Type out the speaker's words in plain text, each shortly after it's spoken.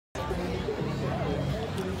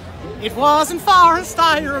It was in Forest,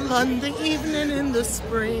 Ireland, the evening in the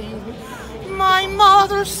spring. My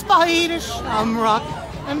mother spied a shamrock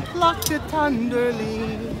and plucked it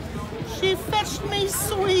tenderly. She fetched me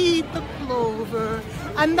sweet the clover,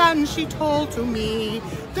 and then she told to me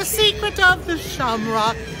the secret of the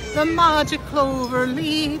shamrock, the magic clover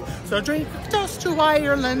leaf. So drink a toast to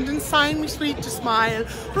Ireland and sign me sweet to smile.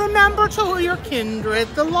 Remember to your kindred,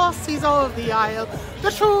 the lossies of the isle.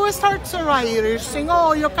 The truest hearts are Irish, sing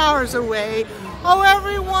all your cares away. Oh,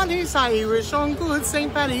 everyone is Irish on good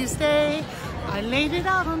St. Paddy's Day. I laid it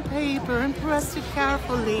out on paper and pressed it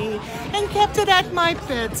carefully and kept it at my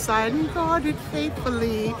bedside and guarded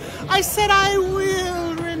faithfully. I said I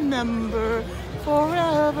will remember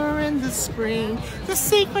forever in the spring the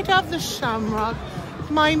secret of the shamrock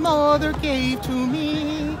my mother gave to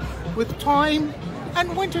me. With time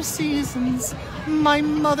and winter seasons my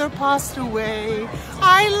mother passed away.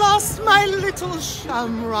 I lost my little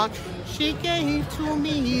shamrock she gave to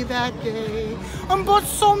me that day. But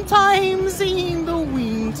sometimes in the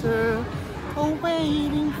winter,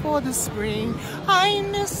 waiting for the spring, I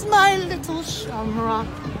miss my little shamrock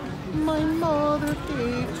my mother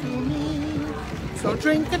gave to me. So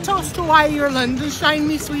drink a toast to Ireland and shine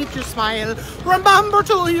me sweet your smile. Remember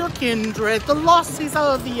to your kindred, the lossies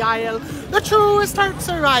of the isle. The truest hearts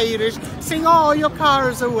are Irish, sing all your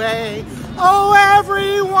cares away. Oh,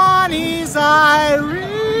 everyone is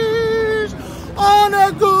Irish on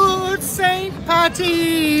a good St.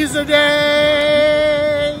 Paddy's Day.